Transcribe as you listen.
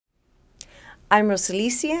I'm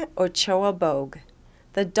Senator Ochoa Bogh,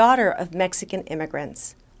 the daughter of Mexican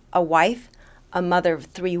immigrants, a wife, a mother of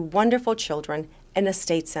 3 wonderful children, and a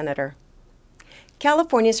state senator.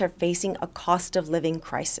 Californians are facing a cost of living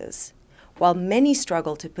crisis. While many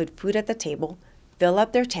struggle to put food at the table, fill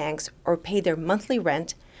up their tanks, or pay their monthly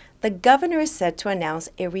rent, the governor is set to announce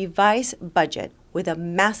a revised budget with a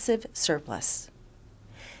massive surplus.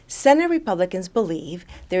 Senate Republicans believe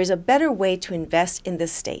there is a better way to invest in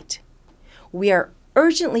this state. We are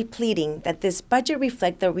urgently pleading that this budget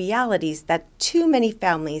reflect the realities that too many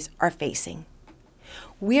families are facing.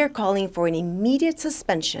 We are calling for an immediate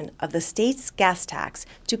suspension of the state's gas tax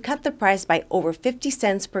to cut the price by over 50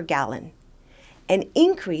 cents per gallon, an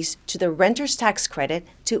increase to the renter's tax credit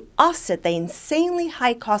to offset the insanely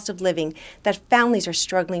high cost of living that families are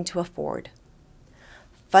struggling to afford,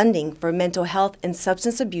 funding for mental health and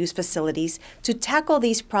substance abuse facilities to tackle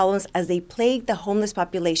these problems as they plague the homeless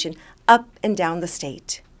population up and down the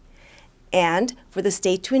state, and for the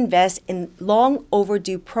state to invest in long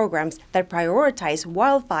overdue programs that prioritize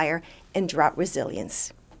wildfire and drought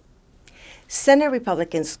resilience. Senate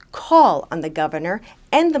Republicans call on the governor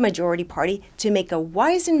and the majority party to make a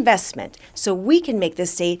wise investment so we can make the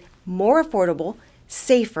state more affordable,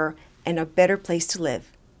 safer, and a better place to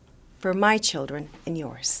live for my children and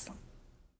yours.